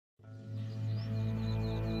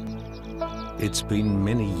It's been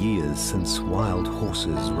many years since wild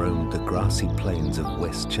horses roamed the grassy plains of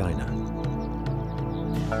West China.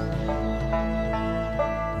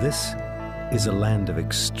 This is a land of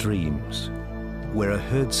extremes, where a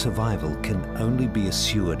herd's survival can only be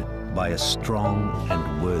assured by a strong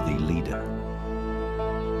and worthy leader.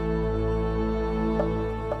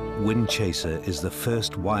 Windchaser is the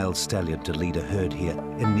first wild stallion to lead a herd here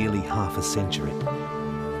in nearly half a century.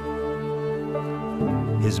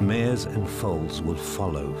 His mares and foals will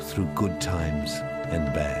follow through good times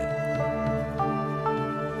and bad.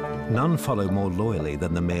 None follow more loyally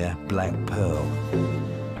than the mare Black Pearl.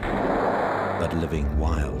 But living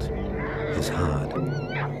wild is hard.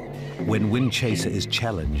 When Windchaser is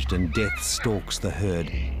challenged and death stalks the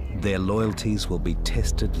herd, their loyalties will be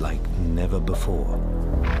tested like never before.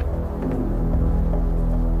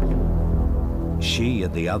 She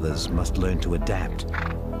and the others must learn to adapt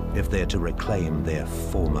if they're to reclaim their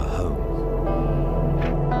former home.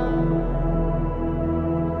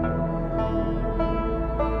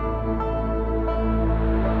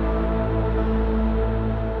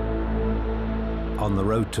 On the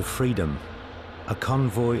road to freedom, a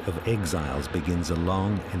convoy of exiles begins a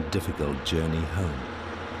long and difficult journey home.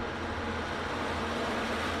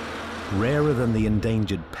 Rarer than the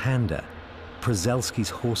endangered panda, Przelsky's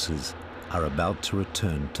horses are about to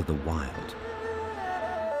return to the wild.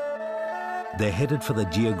 They're headed for the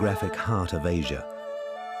geographic heart of Asia.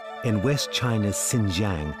 In West China's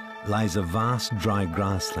Xinjiang lies a vast dry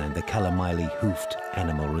grassland, the Kalamili Hoofed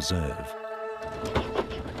Animal Reserve.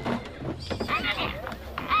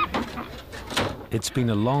 It's been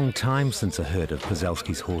a long time since a herd of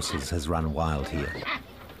Przelsky's horses has run wild here.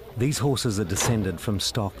 These horses are descended from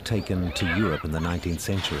stock taken to Europe in the 19th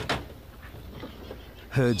century.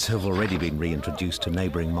 Herds have already been reintroduced to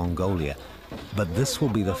neighboring Mongolia, but this will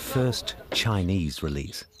be the first Chinese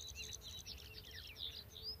release.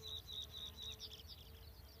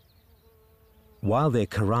 While they're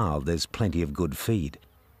corralled, there's plenty of good feed.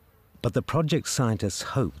 But the project scientists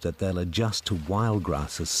hope that they'll adjust to wild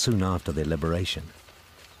grasses soon after their liberation.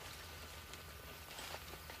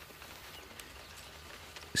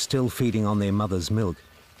 Still feeding on their mother's milk,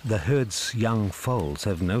 the herd's young foals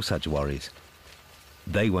have no such worries.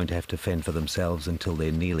 They won't have to fend for themselves until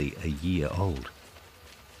they're nearly a year old.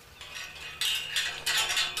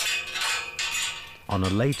 On a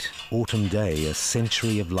late autumn day, a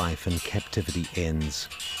century of life in captivity ends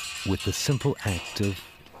with the simple act of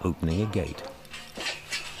opening a gate.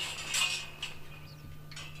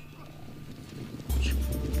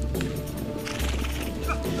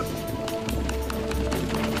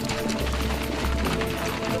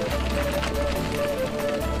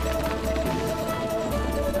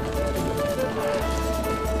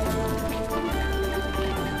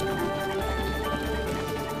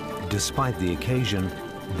 Despite the occasion,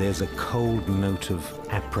 there's a cold note of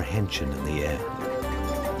apprehension in the air.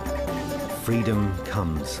 Freedom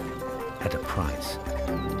comes at a price.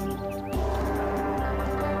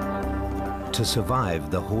 To survive,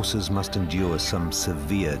 the horses must endure some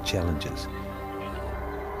severe challenges.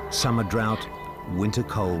 Summer drought, winter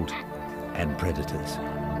cold, and predators.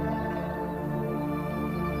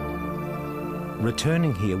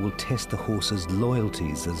 Returning here will test the horses'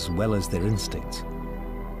 loyalties as well as their instincts.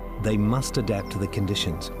 They must adapt to the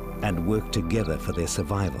conditions and work together for their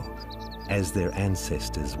survival, as their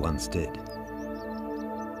ancestors once did.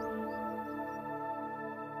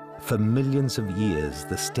 For millions of years,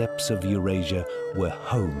 the steppes of Eurasia were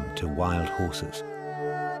home to wild horses.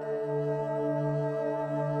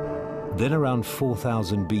 Then around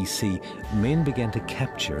 4000 BC, men began to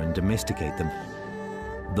capture and domesticate them.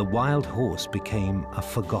 The wild horse became a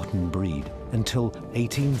forgotten breed until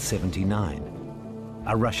 1879.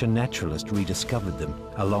 A Russian naturalist rediscovered them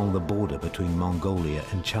along the border between Mongolia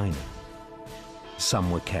and China. Some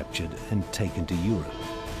were captured and taken to Europe.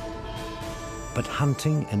 But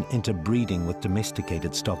hunting and interbreeding with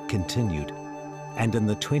domesticated stock continued, and in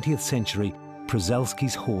the 20th century,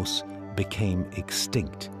 Przelsky's horse became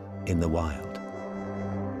extinct in the wild.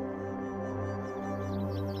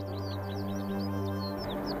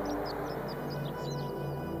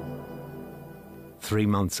 Three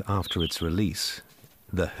months after its release,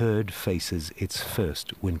 the herd faces its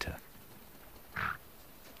first winter.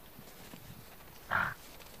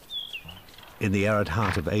 In the arid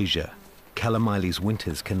heart of Asia, Kalamili's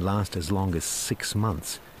winters can last as long as 6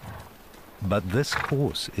 months. But this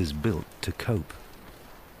horse is built to cope.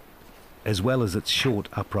 As well as its short,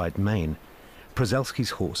 upright mane,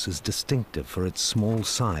 Przelsky's horse is distinctive for its small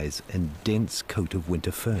size and dense coat of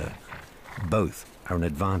winter fur. Both are an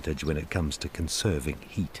advantage when it comes to conserving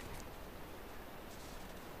heat.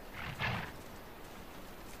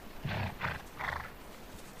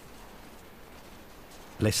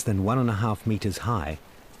 Less than 1.5 meters high,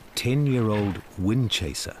 10-year-old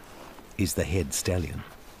Windchaser is the head stallion.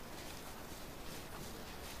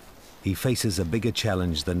 He faces a bigger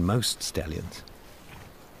challenge than most stallions.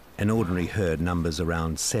 An ordinary herd numbers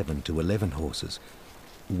around 7 to 11 horses.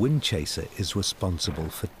 Windchaser is responsible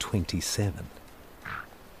for 27.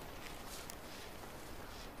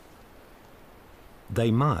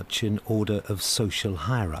 They march in order of social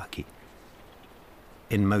hierarchy.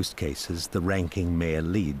 In most cases, the ranking mare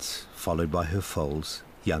leads, followed by her foals,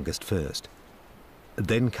 youngest first.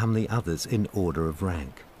 Then come the others in order of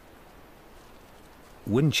rank.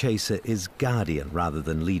 Windchaser is guardian rather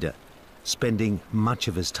than leader, spending much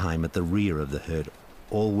of his time at the rear of the herd,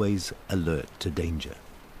 always alert to danger.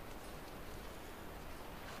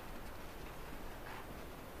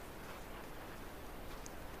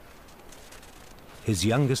 His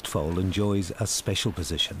youngest foal enjoys a special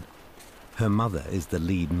position. Her mother is the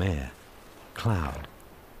lead mare, Cloud.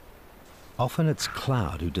 Often it's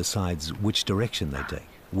Cloud who decides which direction they take,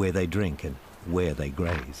 where they drink and where they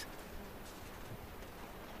graze.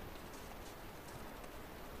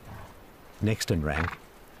 Next in rank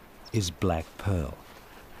is Black Pearl.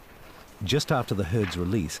 Just after the herd's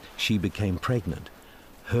release, she became pregnant.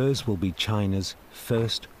 Hers will be China's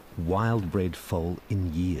first wild-bred foal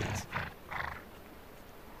in years.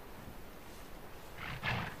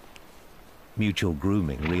 Mutual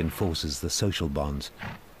grooming reinforces the social bonds.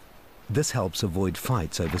 This helps avoid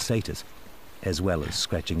fights over status, as well as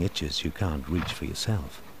scratching itches you can't reach for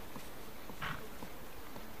yourself.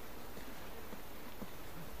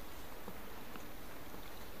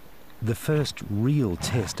 The first real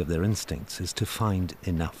test of their instincts is to find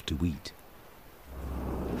enough to eat.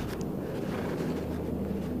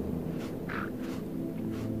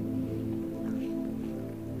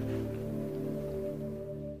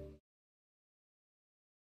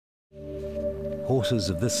 Horses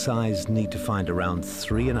of this size need to find around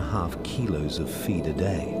 3.5 kilos of feed a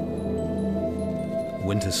day.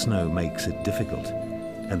 Winter snow makes it difficult,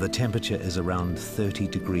 and the temperature is around 30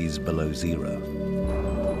 degrees below zero.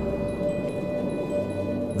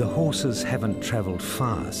 The horses haven't traveled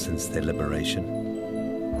far since their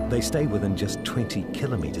liberation. They stay within just 20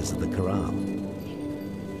 kilometers of the corral.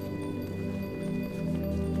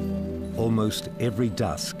 Almost every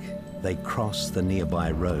dusk, they cross the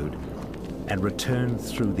nearby road and return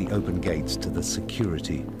through the open gates to the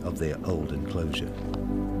security of their old enclosure.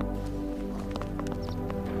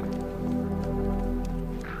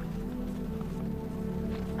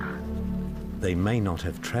 They may not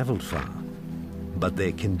have traveled far, but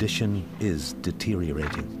their condition is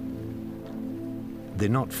deteriorating. They're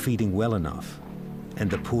not feeding well enough,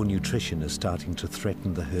 and the poor nutrition is starting to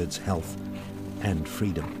threaten the herd's health and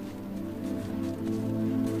freedom.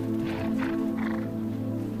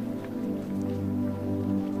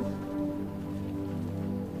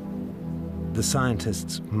 The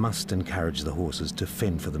scientists must encourage the horses to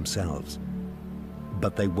fend for themselves,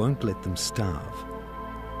 but they won't let them starve.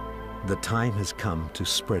 The time has come to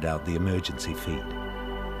spread out the emergency feed.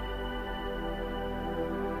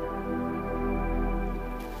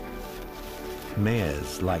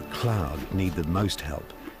 Mares like Cloud need the most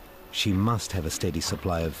help. She must have a steady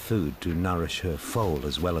supply of food to nourish her foal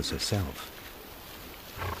as well as herself.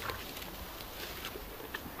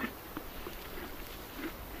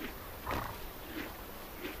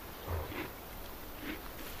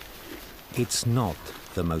 It's not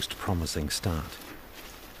the most promising start.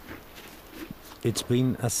 It's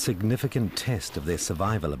been a significant test of their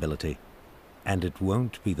survival ability, and it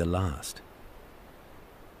won't be the last.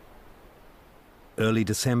 Early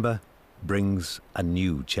December brings a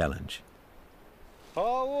new challenge.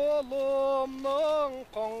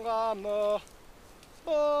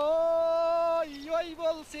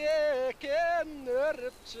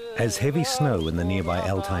 As heavy snow in the nearby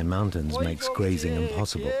Altai Mountains makes grazing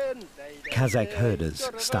impossible, Kazakh herders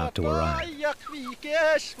start to arrive.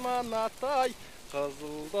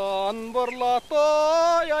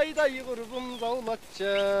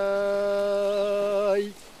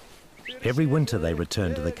 Every winter they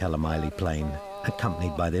return to the Kalamaili plain,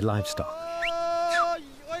 accompanied by their livestock.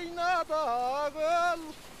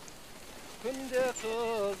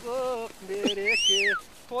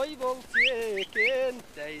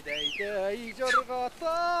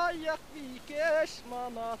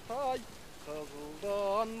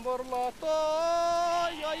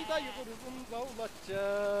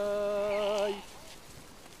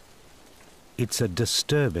 It's a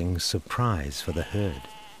disturbing surprise for the herd.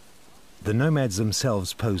 The nomads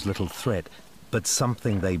themselves pose little threat, but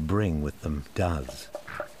something they bring with them does.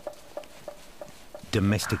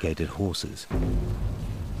 Domesticated horses.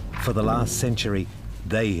 For the last century,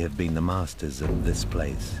 They have been the masters of this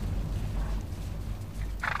place.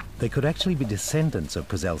 They could actually be descendants of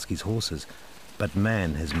Przewalski's horses, but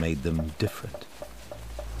man has made them different.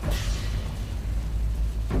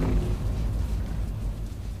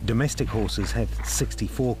 Domestic horses have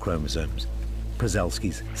 64 chromosomes,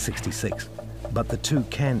 Przewalski's 66, but the two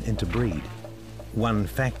can interbreed, one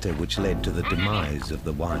factor which led to the demise of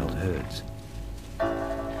the wild herds.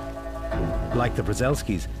 Like the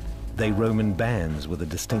Przewalskis, they roam in bands with a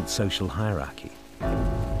distinct social hierarchy.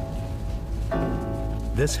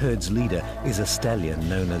 This herd's leader is a stallion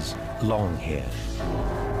known as Longhair.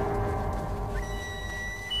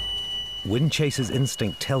 Windchaser's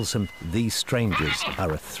instinct tells him these strangers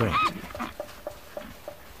are a threat.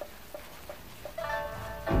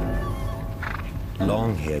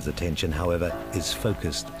 Longhair's attention, however, is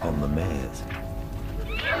focused on the mares.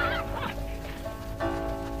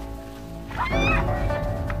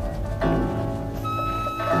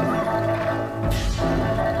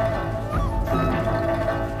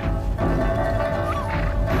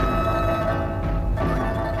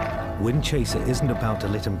 Windchaser isn't about to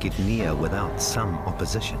let him get near without some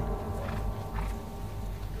opposition.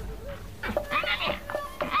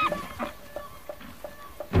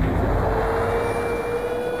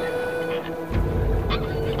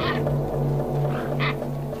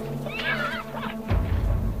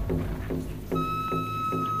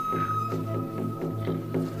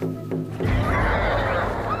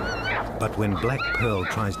 But when Black Pearl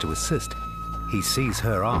tries to assist, he sees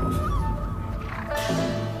her off.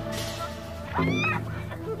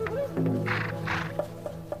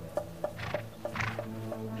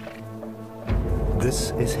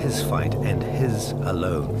 This is his fight, and his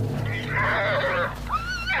alone.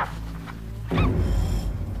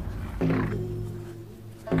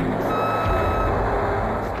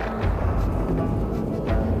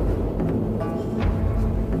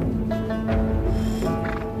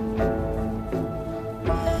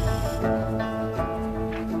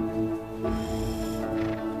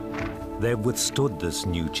 They've withstood this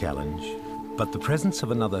new challenge, but the presence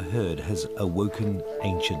of another herd has awoken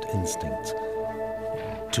ancient instincts.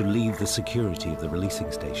 To leave the security of the releasing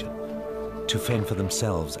station, to fend for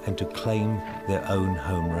themselves and to claim their own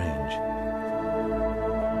home range.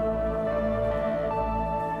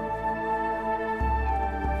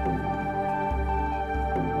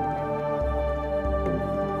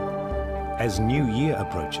 As New Year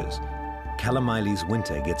approaches, Kalamaili's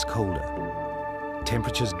winter gets colder.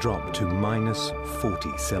 Temperatures drop to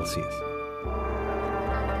 -40 Celsius.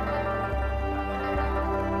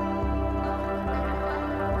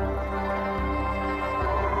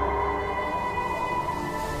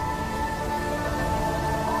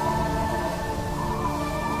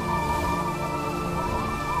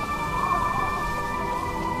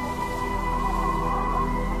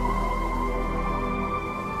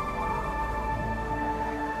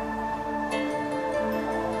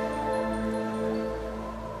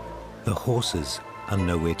 The horses are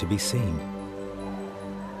nowhere to be seen.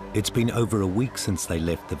 It's been over a week since they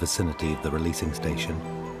left the vicinity of the releasing station,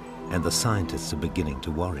 and the scientists are beginning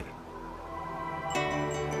to worry.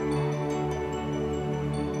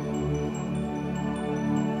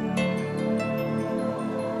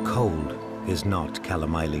 Cold is not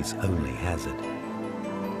Kalamaili's only hazard.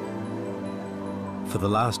 For the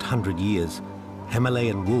last 100 years,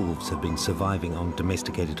 Himalayan wolves have been surviving on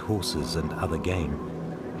domesticated horses and other game,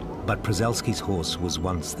 but Przewalski's horse was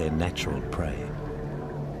once their natural prey.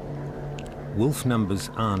 Wolf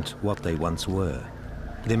numbers aren't what they once were.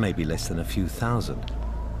 There may be less than a few thousand.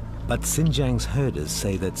 But Xinjiang's herders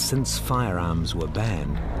say that since firearms were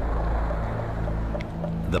banned,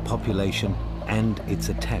 the population and its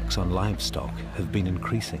attacks on livestock have been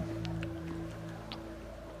increasing.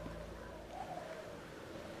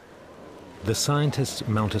 The scientists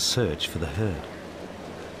mount a search for the herd.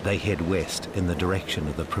 They head west in the direction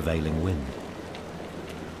of the prevailing wind.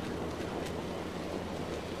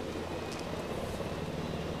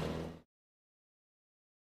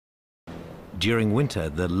 During winter,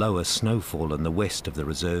 the lower snowfall in the west of the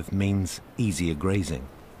reserve means easier grazing.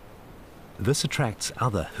 This attracts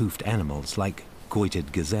other hoofed animals like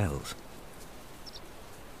goitered gazelles.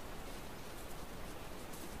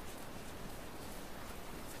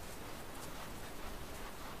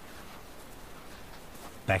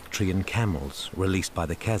 Bactrian camels, released by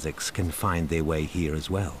the Kazakhs, can find their way here as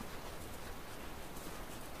well.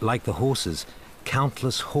 Like the horses,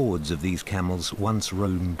 countless hordes of these camels once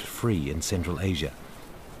roamed free in Central Asia.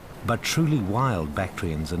 But truly wild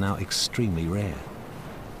Bactrians are now extremely rare.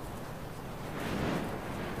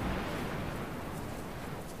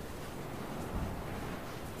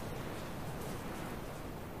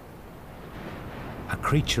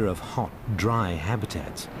 creature of hot, dry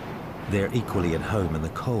habitats. They're equally at home in the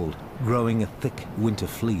cold, growing a thick winter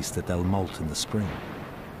fleece that they'll molt in the spring.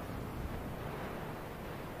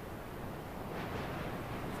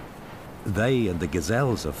 They and the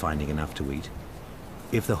gazelles are finding enough to eat.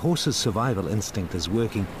 If the horse's survival instinct is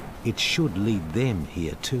working, it should lead them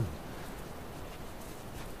here too.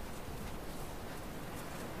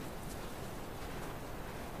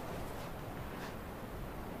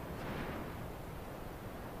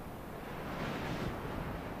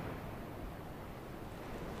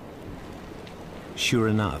 Sure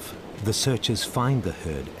enough, the searchers find the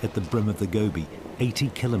herd at the brim of the Gobi,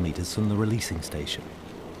 80 kilometers from the releasing station.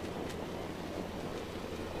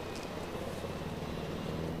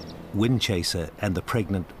 Windchaser and the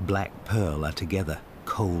pregnant black pearl are together,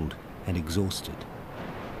 cold and exhausted.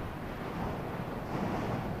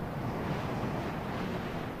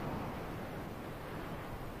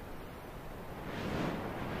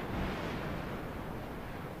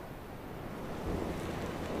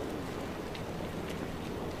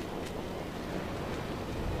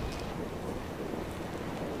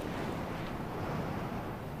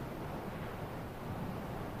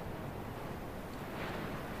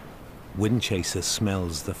 Windchaser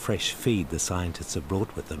smells the fresh feed the scientists have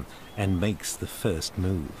brought with them and makes the first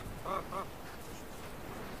move.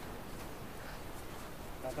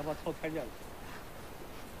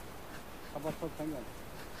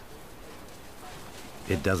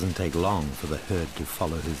 It doesn't take long for the herd to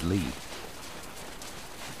follow his lead.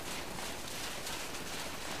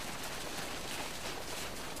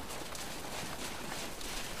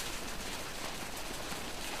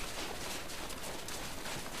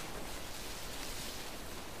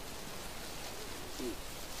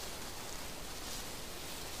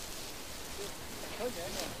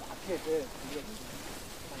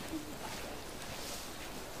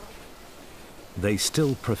 They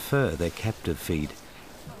still prefer their captive feed,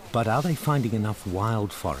 but are they finding enough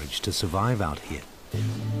wild forage to survive out here?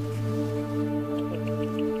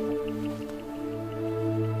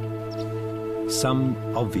 Some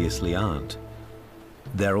obviously aren't.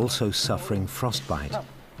 They're also suffering frostbite,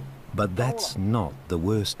 but that's not the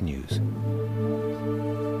worst news.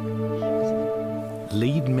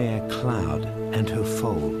 Lead mare Cloud and her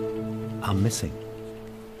foal are missing.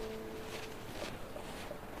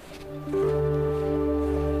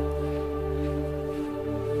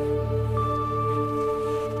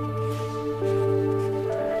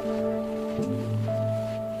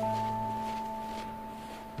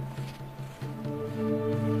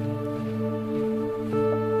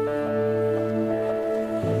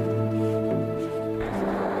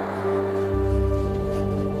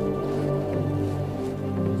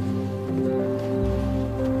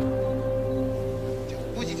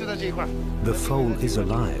 The foal is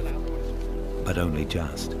alive, but only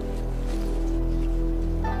just.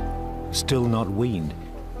 Still not weaned,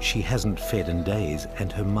 she hasn't fed in days,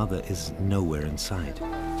 and her mother is nowhere in sight.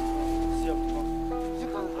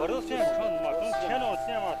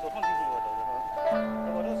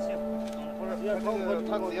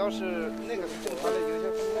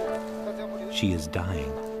 She is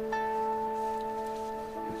dying.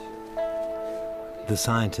 The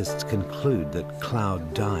scientists conclude that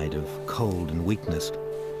Cloud died of cold and weakness,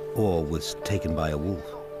 or was taken by a wolf.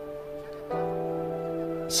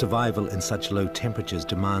 Survival in such low temperatures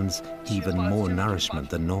demands even more nourishment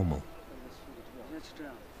than normal.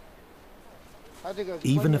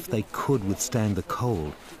 Even if they could withstand the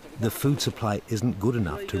cold, the food supply isn't good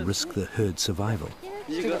enough to risk the herd's survival.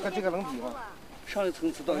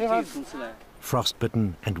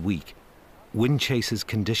 Frostbitten and weak, Windchaser's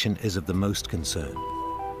condition is of the most concern.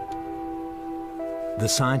 The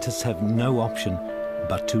scientists have no option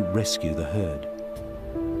but to rescue the herd.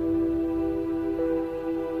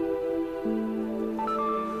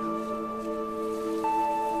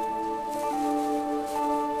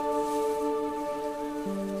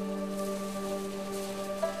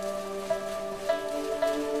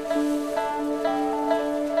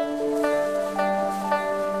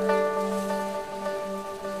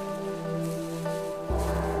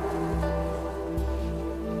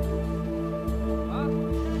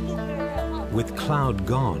 With Cloud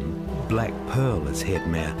gone, Black Pearl is head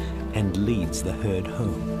mare and leads the herd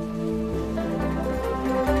home.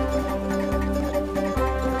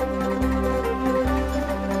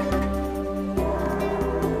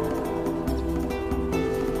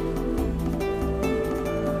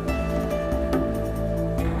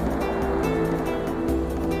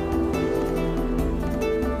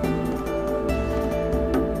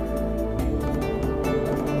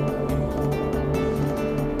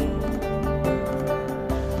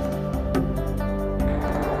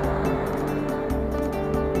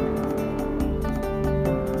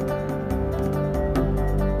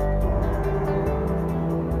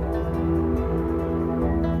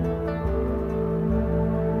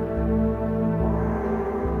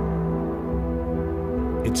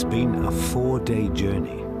 It's been a 4-day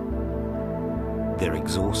journey. They're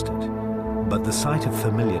exhausted, but the sight of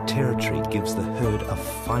familiar territory gives the herd a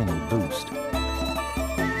final boost.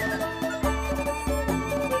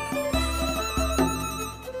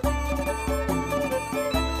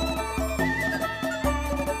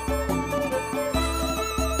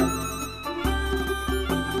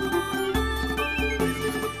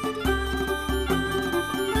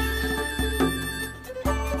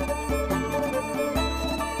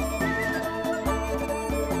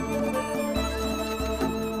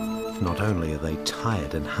 Not only are they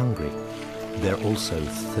tired and hungry, they're also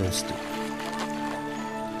thirsty.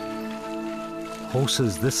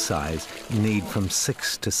 Horses this size need from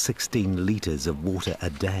 6 to 16 litres of water a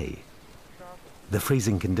day. The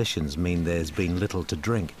freezing conditions mean there's been little to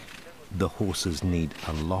drink. The horses need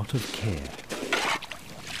a lot of care.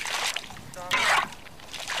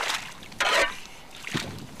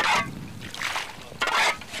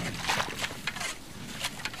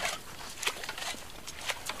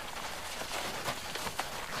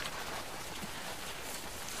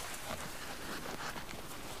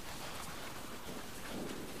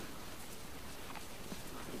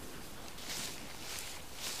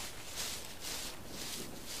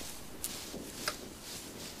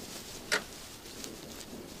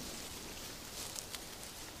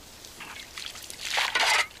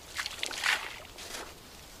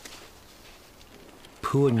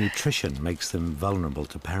 Poor nutrition makes them vulnerable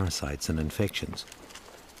to parasites and infections,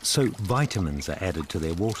 so vitamins are added to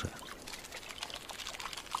their water.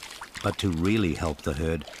 But to really help the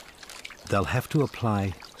herd, they'll have to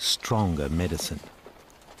apply stronger medicine.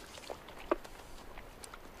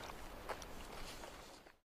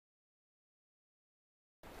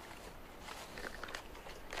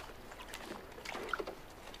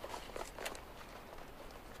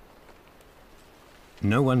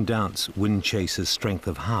 No one doubts Windchaser's strength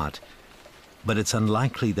of heart, but it's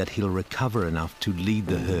unlikely that he'll recover enough to lead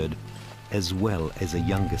the herd as well as a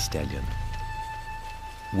younger stallion.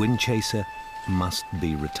 Windchaser must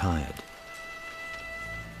be retired.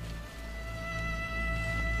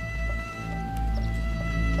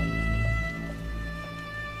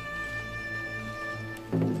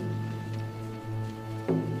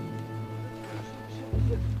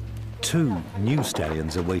 Two new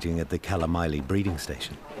stallions are waiting at the Kalamaili breeding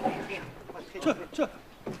station.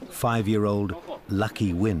 5-year-old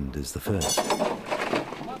Lucky Wind is the first.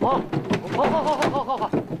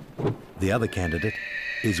 The other candidate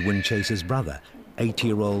is Windchaser's brother,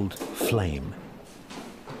 8-year-old Flame.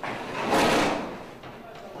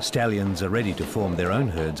 Stallions are ready to form their own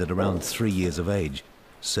herds at around 3 years of age,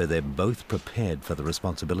 so they're both prepared for the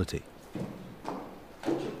responsibility.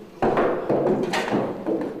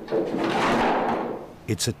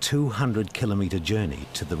 It's a 200-kilometre journey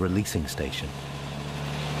to the releasing station.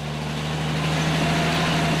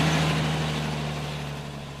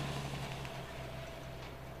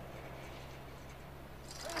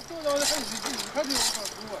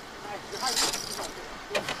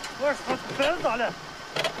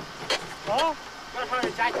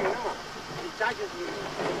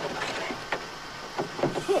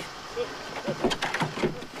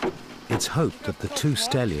 It's hoped that the two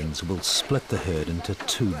stallions will split the herd into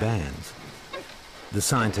 2 bands. The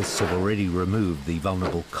scientists have already removed the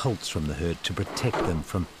vulnerable colts from the herd to protect them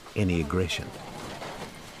from any aggression.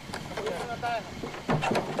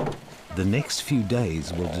 The next few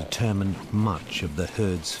days will determine much of the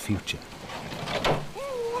herd's future.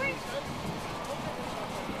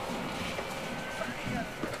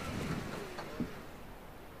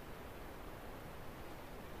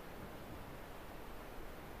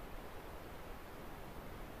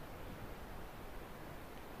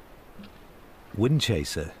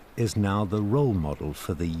 Windchaser is now the role model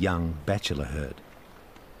for the young bachelor herd.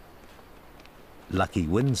 Lucky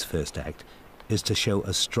Wind's first act is to show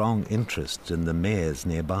a strong interest in the mares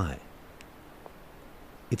nearby.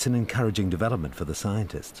 It's an encouraging development for the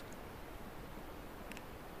scientists.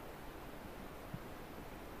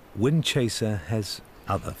 Windchaser has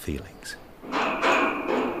other feelings.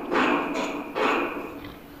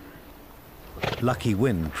 Lucky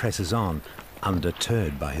Wind presses on,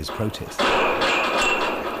 undeterred by his protest.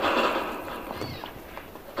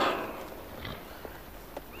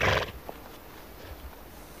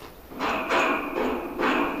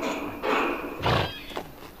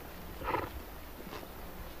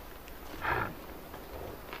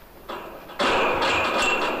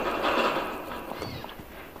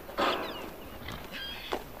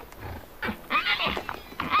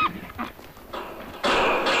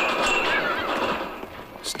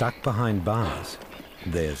 Stuck behind bars,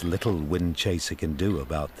 there's little Windchaser can do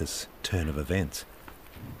about this turn of events.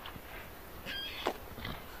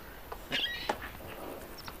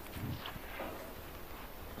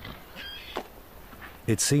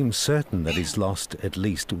 It seems certain that he's lost at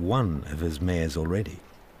least one of his mares already.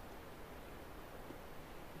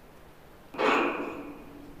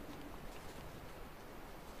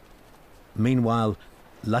 Meanwhile,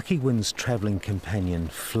 Lucky Wind's travelling companion,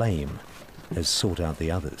 Flame, has sought out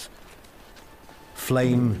the others.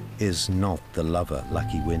 Flame is not the lover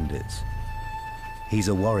Lucky Wind is. He's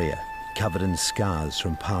a warrior, covered in scars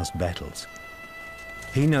from past battles.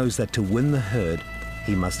 He knows that to win the herd,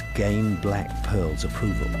 he must gain Black Pearl's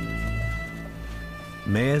approval.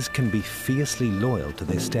 Mares can be fiercely loyal to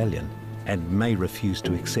their stallion and may refuse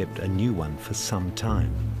to accept a new one for some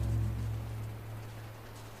time.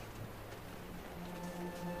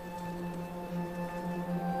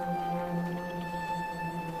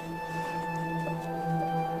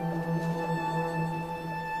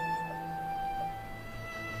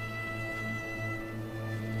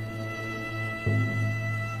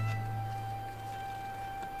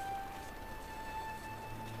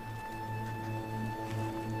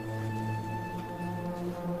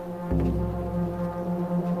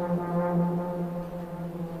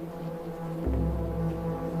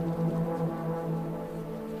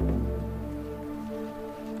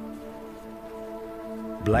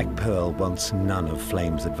 Black Pearl wants none of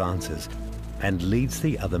Flame's advances and leads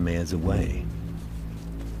the other mares away.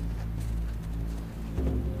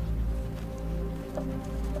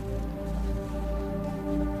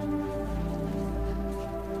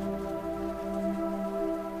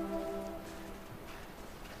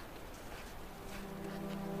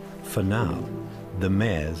 For now, the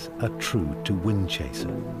mares are true to Windchaser.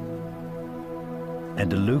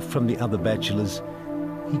 And aloof from the other bachelors,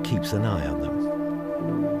 he keeps an eye on them.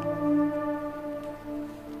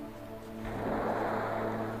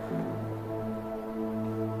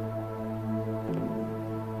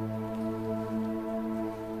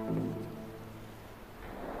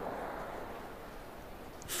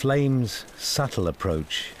 Flame's subtle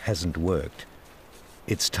approach hasn't worked.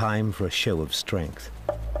 It's time for a show of strength.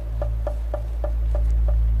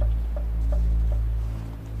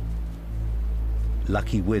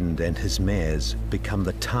 Lucky Wind and his mares become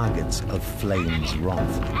the targets of Flame's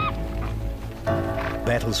wrath.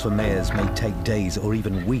 Battles for mares may take days or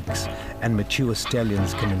even weeks, and mature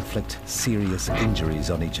stallions can inflict serious injuries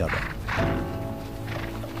on each other.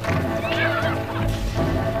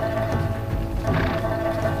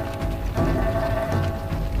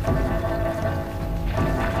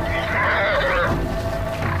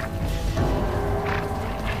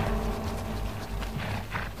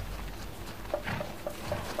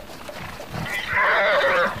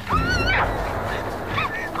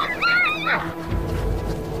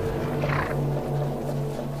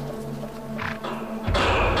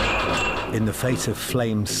 In the face of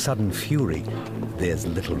Flame's sudden fury, there's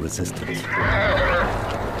little resistance.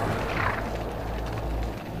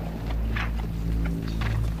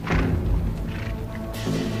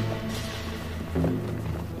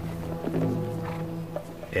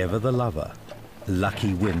 Ever the lover,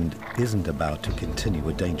 Lucky Wind isn't about to continue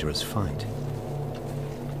a dangerous fight.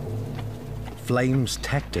 Flame's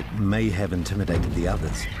tactic may have intimidated the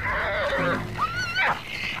others.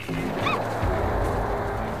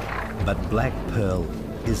 But Black Pearl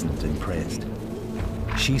isn't impressed.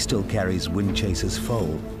 She still carries Windchaser's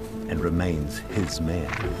foal and remains his mare.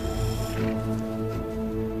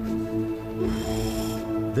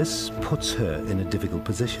 This puts her in a difficult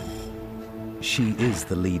position. She is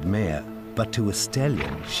the lead mare, but to a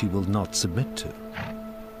stallion she will not submit to.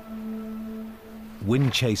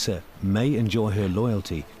 Windchaser may enjoy her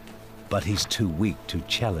loyalty, but he's too weak to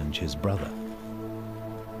challenge his brother.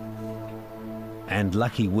 And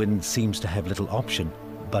Lucky Wind seems to have little option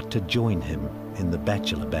but to join him in the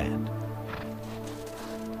bachelor band.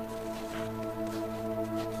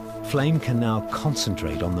 Flame can now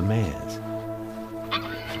concentrate on the mares.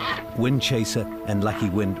 Windchaser and Lucky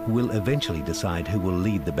Wind will eventually decide who will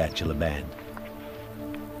lead the bachelor band.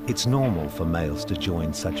 It's normal for males to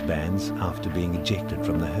join such bands after being ejected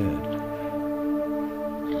from the herd.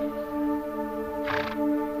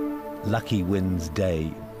 Lucky Wind's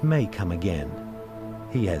day may come again.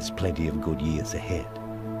 He has plenty of good years ahead.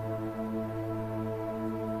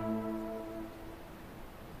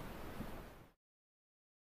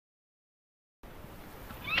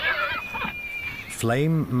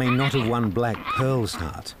 Flame may not have won Black Pearl's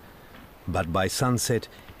heart, but by sunset,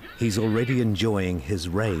 he's already enjoying his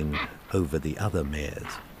reign over the other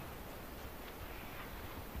mares.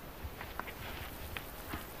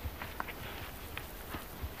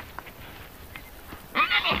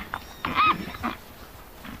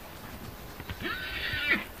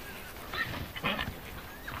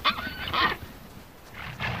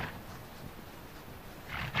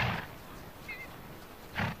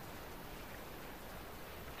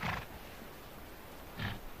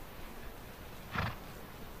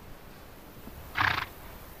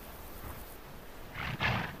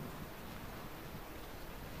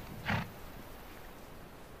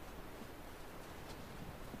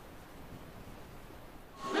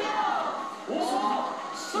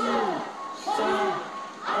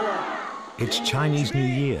 It's Chinese New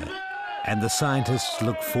Year, and the scientists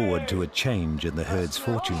look forward to a change in the herd's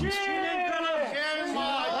fortunes.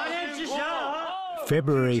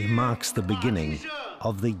 February marks the beginning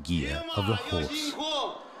of the Year of the Horse.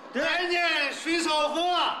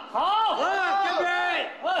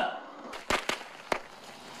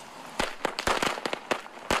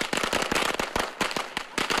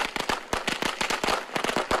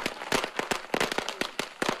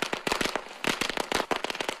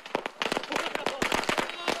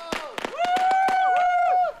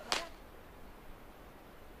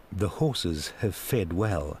 The horses have fed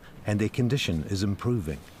well, and their condition is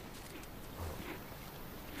improving.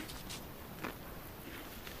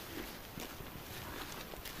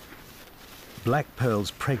 Black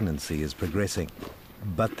Pearl's pregnancy is progressing,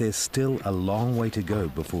 but there's still a long way to go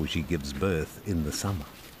before she gives birth in the summer.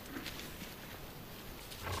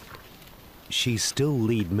 She's still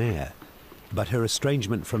lead mare, but her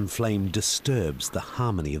estrangement from Flame disturbs the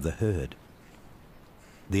harmony of the herd.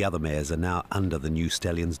 The other mares are now under the new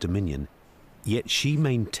stallion's dominion, yet she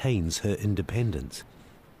maintains her independence.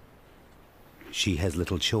 She has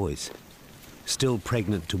little choice. Still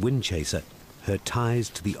pregnant to Windchaser, her ties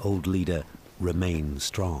to the old leader remain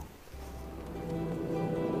strong.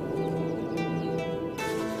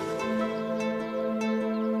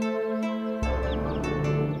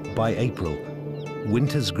 By April,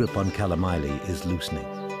 winter's grip on Kalamaili is loosening.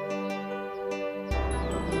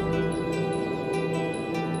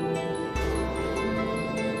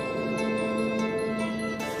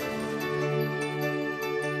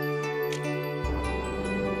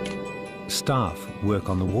 Staff work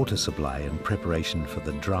on the water supply in preparation for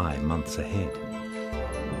the dry months ahead.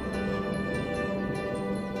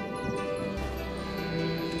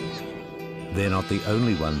 They're not the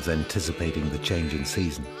only ones anticipating the change in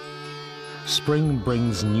season. Spring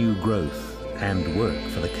brings new growth and work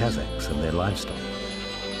for the Kazakhs and their livestock.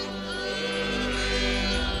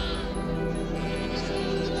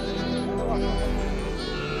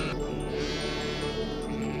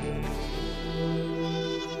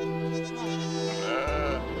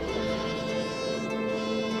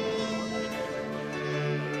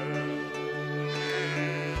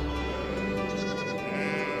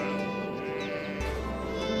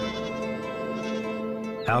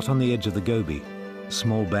 Out on the edge of the Gobi,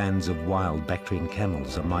 small bands of wild Bactrian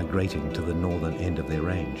camels are migrating to the northern end of their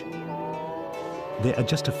range. There are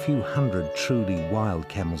just a few hundred truly wild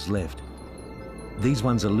camels left. These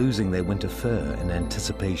ones are losing their winter fur in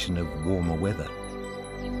anticipation of warmer weather.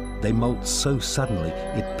 They molt so suddenly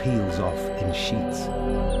it peels off in sheets.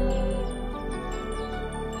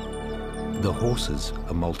 The horses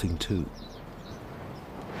are molting too.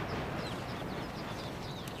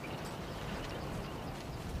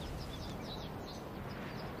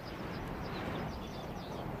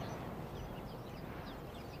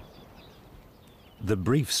 The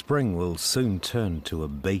brief spring will soon turn to a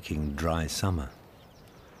baking dry summer.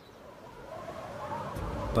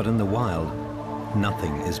 But in the wild,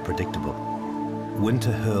 nothing is predictable.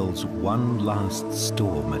 Winter hurls one last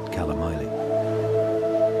storm at Kalamaili.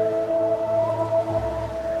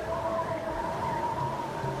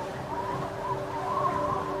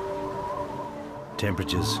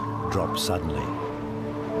 Temperatures drop suddenly.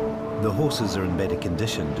 The horses are in better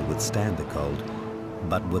condition to withstand the cold,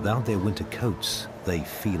 but without their winter coats, they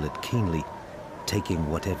feel it keenly, taking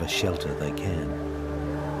whatever shelter they can.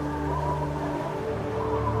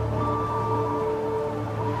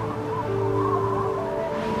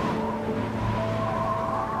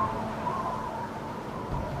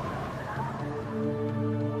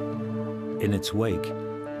 In its wake,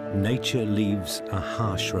 nature leaves a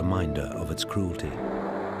harsh reminder of its cruelty.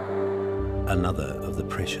 Another of the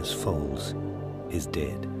precious foals is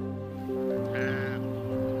dead.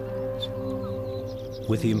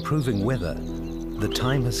 With the improving weather, the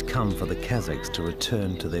time has come for the Kazakhs to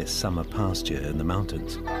return to their summer pasture in the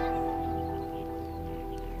mountains.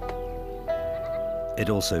 It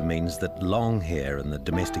also means that long hair in the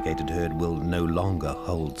domesticated herd will no longer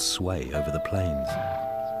hold sway over the plains.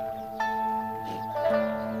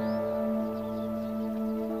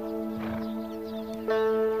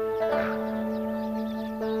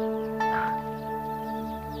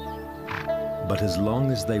 But as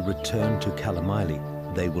long as they return to Kalamaili,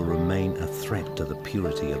 they will remain a threat to the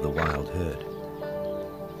purity of the wild herd.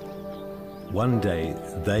 One day,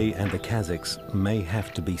 they and the Kazakhs may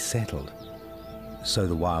have to be settled, so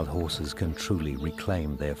the wild horses can truly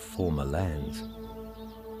reclaim their former lands.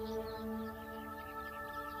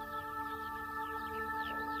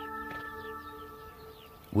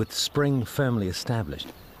 With spring firmly established,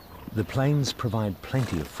 the plains provide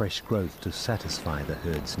plenty of fresh growth to satisfy the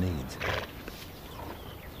herd's needs.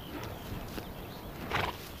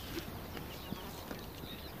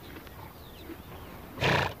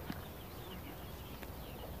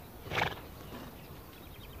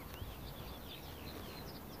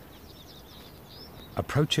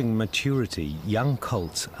 Approaching maturity, young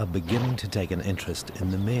colts are beginning to take an interest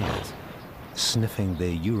in the mares, sniffing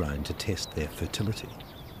their urine to test their fertility.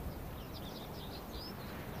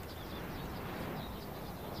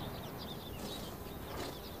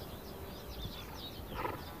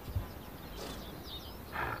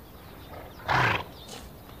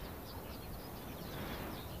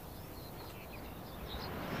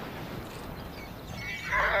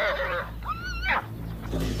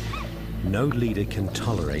 No leader can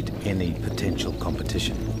tolerate any potential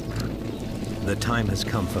competition. The time has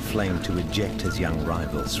come for Flame to eject his young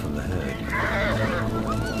rivals from the herd.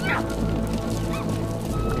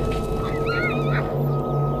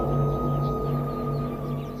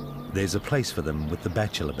 There's a place for them with the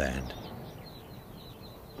bachelor band.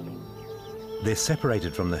 They're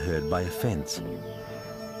separated from the herd by a fence.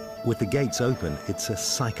 With the gates open, it's a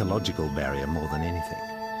psychological barrier more than anything.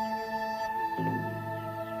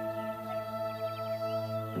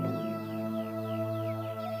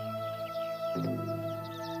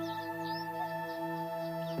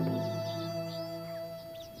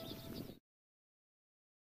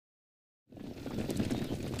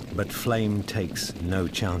 But Flame takes no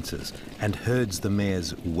chances and herds the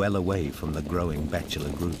mares well away from the growing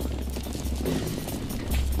bachelor group.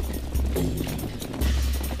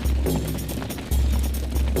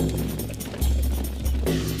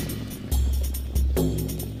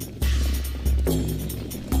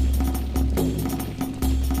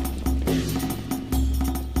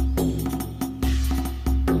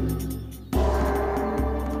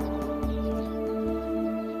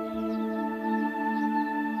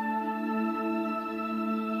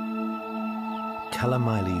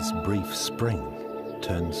 Kalamili's brief spring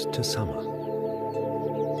turns to summer.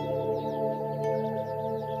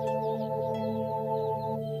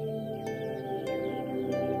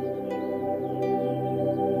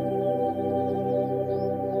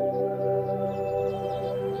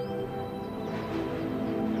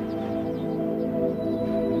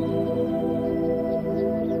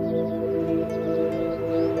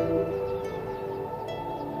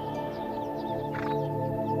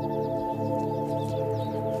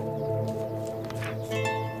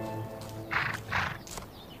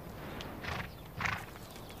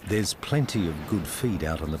 There's plenty of good feed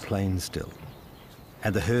out on the plains still,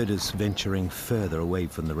 and the herd is venturing further away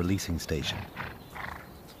from the releasing station.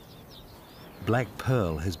 Black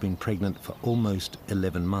Pearl has been pregnant for almost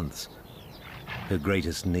 11 months. Her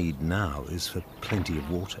greatest need now is for plenty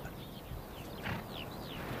of water.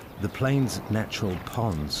 The plains' natural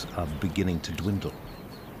ponds are beginning to dwindle.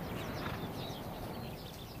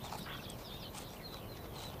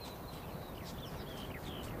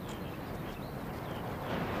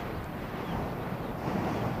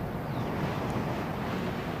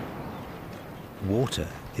 Water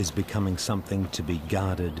is becoming something to be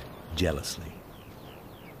guarded jealously.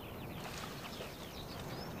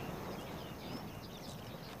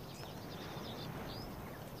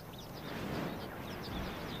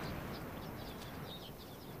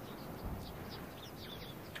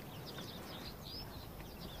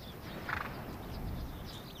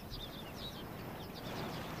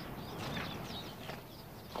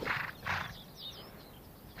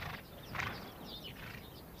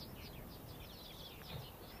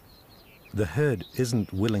 The herd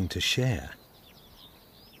isn't willing to share,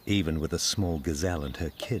 even with a small gazelle and her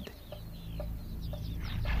kid.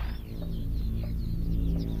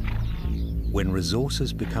 When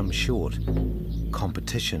resources become short,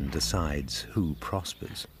 competition decides who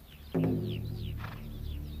prospers.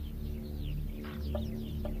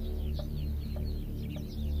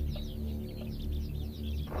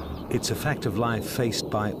 It's a fact of life faced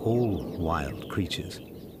by all wild creatures.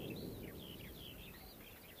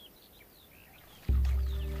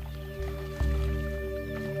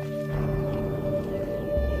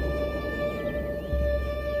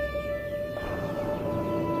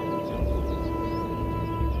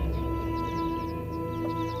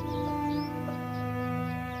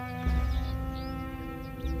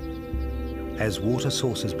 As water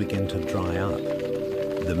sources begin to dry up,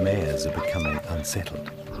 the mares are becoming unsettled.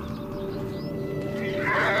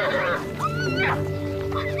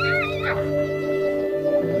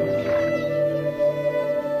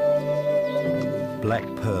 Black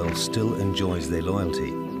Pearl still enjoys their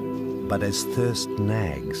loyalty, but as thirst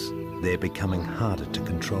nags, they're becoming harder to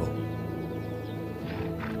control.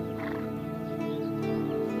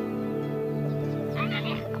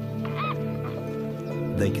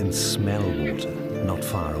 They can smell water not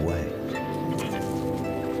far away.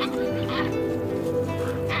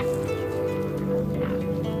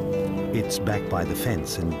 It's back by the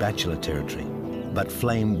fence in bachelor territory, but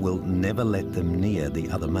Flame will never let them near the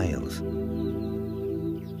other males.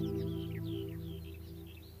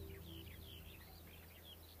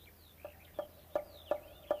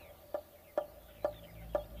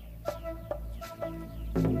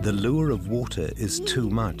 The lure of water is too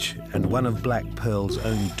much, and one of Black Pearl's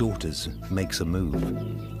own daughters makes a move.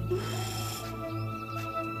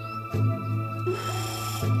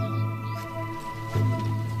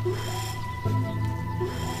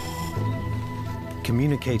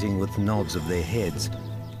 Communicating with nods of their heads,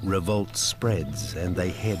 revolt spreads and they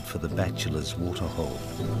head for the bachelor's waterhole.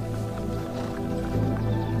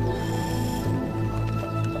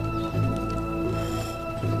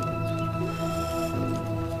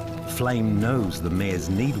 Flame knows the mares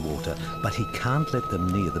need water, but he can't let them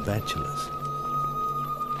near the bachelors.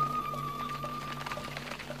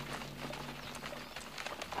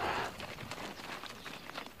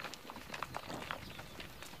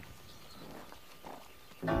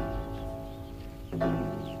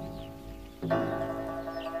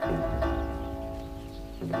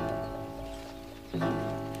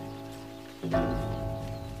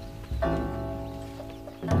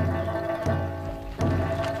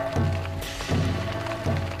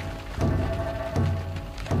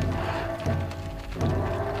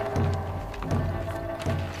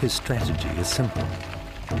 His strategy is simple.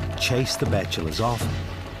 Chase the bachelors off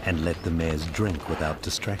and let the mares drink without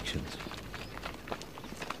distractions.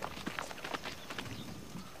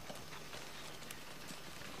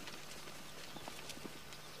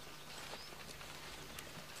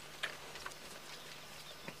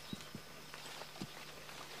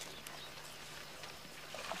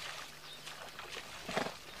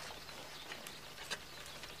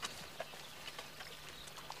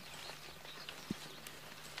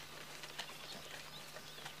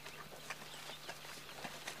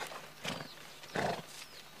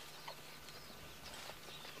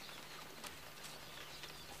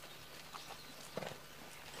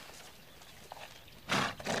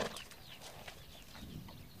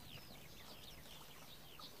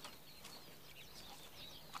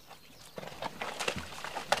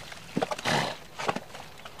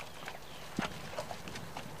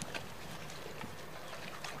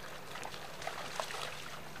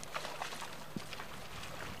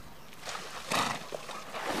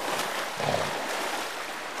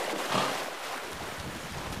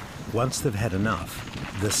 Once they've had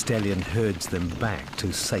enough, the stallion herds them back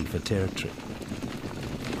to safer territory.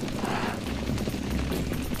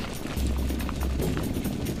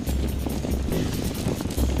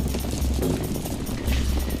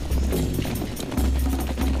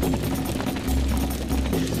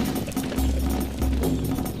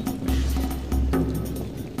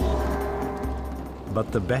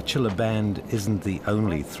 But the bachelor band isn't the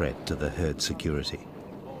only threat to the herd security.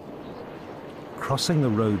 Crossing the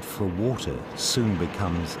road for water soon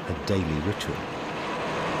becomes a daily ritual.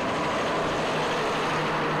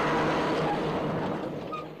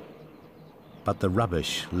 But the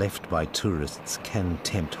rubbish left by tourists can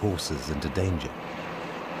tempt horses into danger.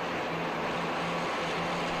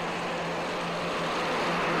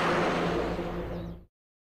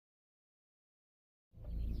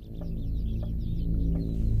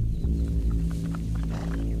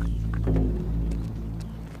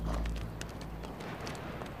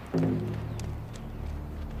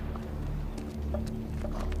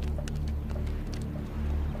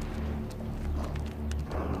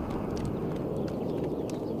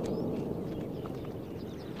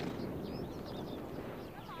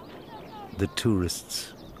 The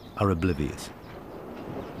tourists are oblivious.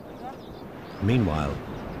 Meanwhile,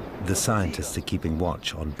 the scientists are keeping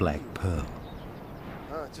watch on Black Pearl.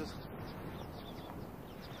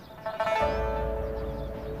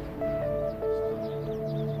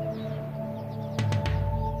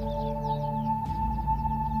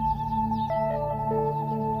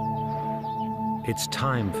 It's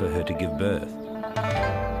time for her to give birth.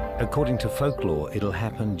 According to folklore, it'll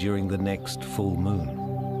happen during the next full moon.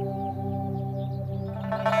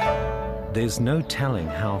 There's no telling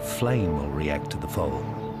how Flame will react to the foal.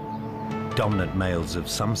 Dominant males of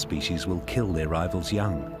some species will kill their rivals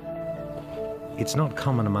young. It's not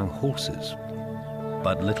common among horses,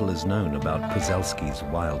 but little is known about Przalski's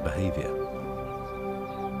wild behavior.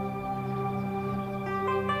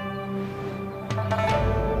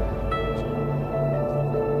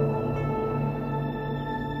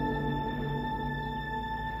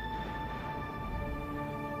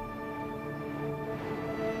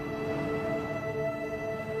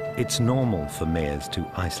 It's normal for mares to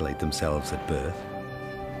isolate themselves at birth.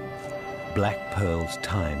 Black Pearl's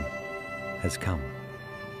time has come.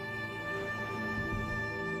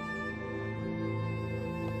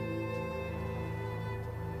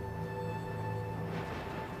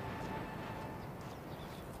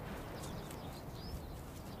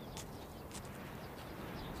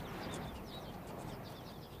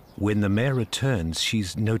 When the mare returns,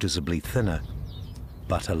 she's noticeably thinner,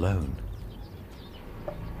 but alone.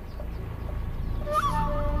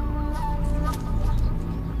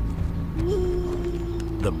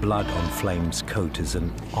 The blood on Flame's coat is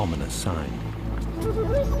an ominous sign.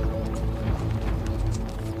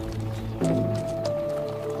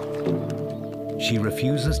 She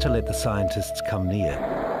refuses to let the scientists come near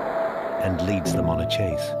and leads them on a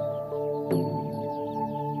chase.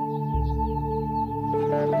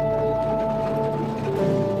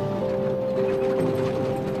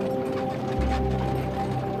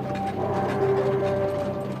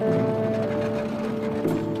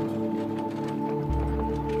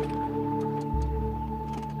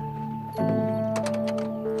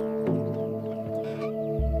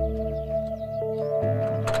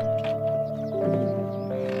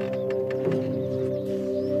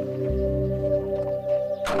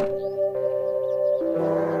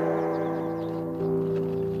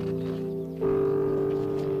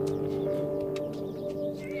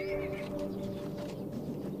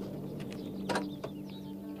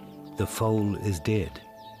 The foal is dead,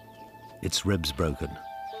 its ribs broken.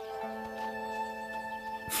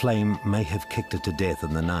 Flame may have kicked it to death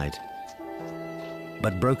in the night,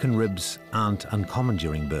 but broken ribs aren't uncommon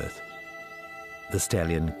during birth. The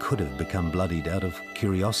stallion could have become bloodied out of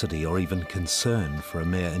curiosity or even concern for a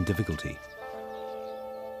mare in difficulty.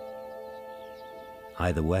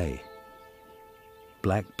 Either way,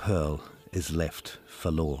 Black Pearl is left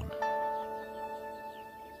forlorn.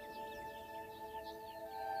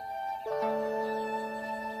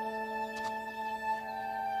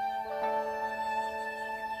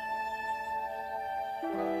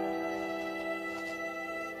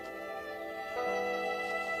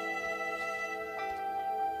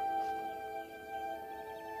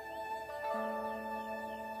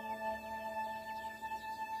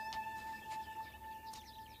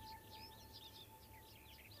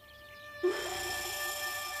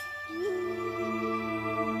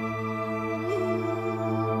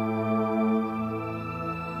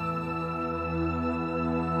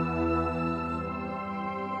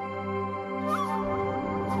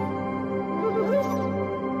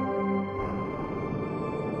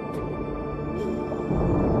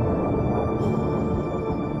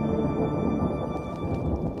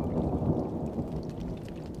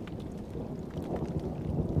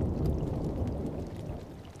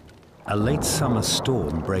 A late summer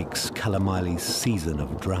storm breaks Kalamili's season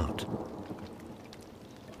of drought.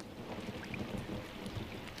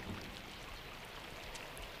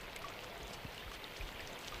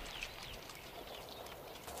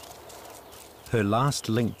 Her last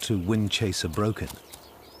link to Wind Chaser broken,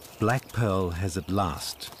 Black Pearl has at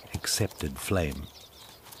last accepted Flame.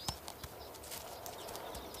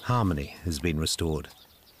 Harmony has been restored.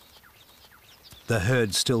 The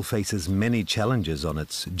herd still faces many challenges on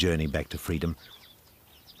its journey back to freedom,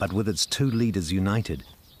 but with its two leaders united,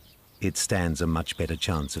 it stands a much better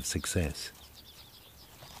chance of success.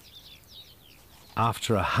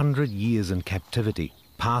 After 100 years in captivity,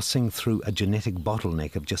 passing through a genetic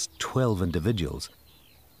bottleneck of just 12 individuals,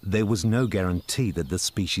 there was no guarantee that this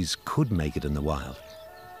species could make it in the wild.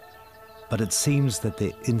 But it seems that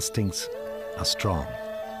their instincts are strong.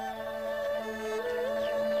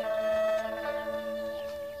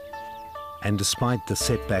 And despite the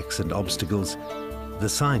setbacks and obstacles, the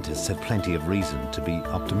scientists have plenty of reason to be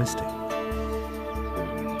optimistic.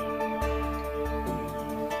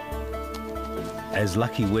 As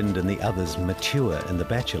Lucky Wind and the others mature in the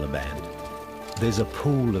bachelor band, there's a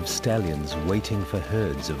pool of stallions waiting for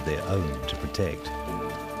herds of their own to protect.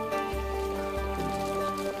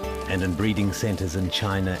 And in breeding centers in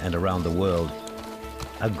China and around the world,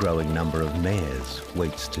 a growing number of mares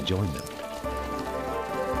waits to join them.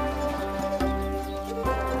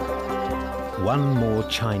 One more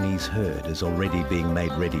Chinese herd is already being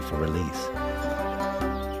made ready for release.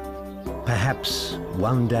 Perhaps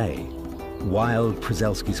one day, wild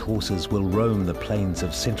Przewalski's horses will roam the plains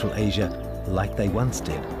of Central Asia like they once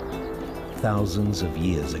did, thousands of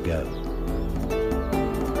years ago.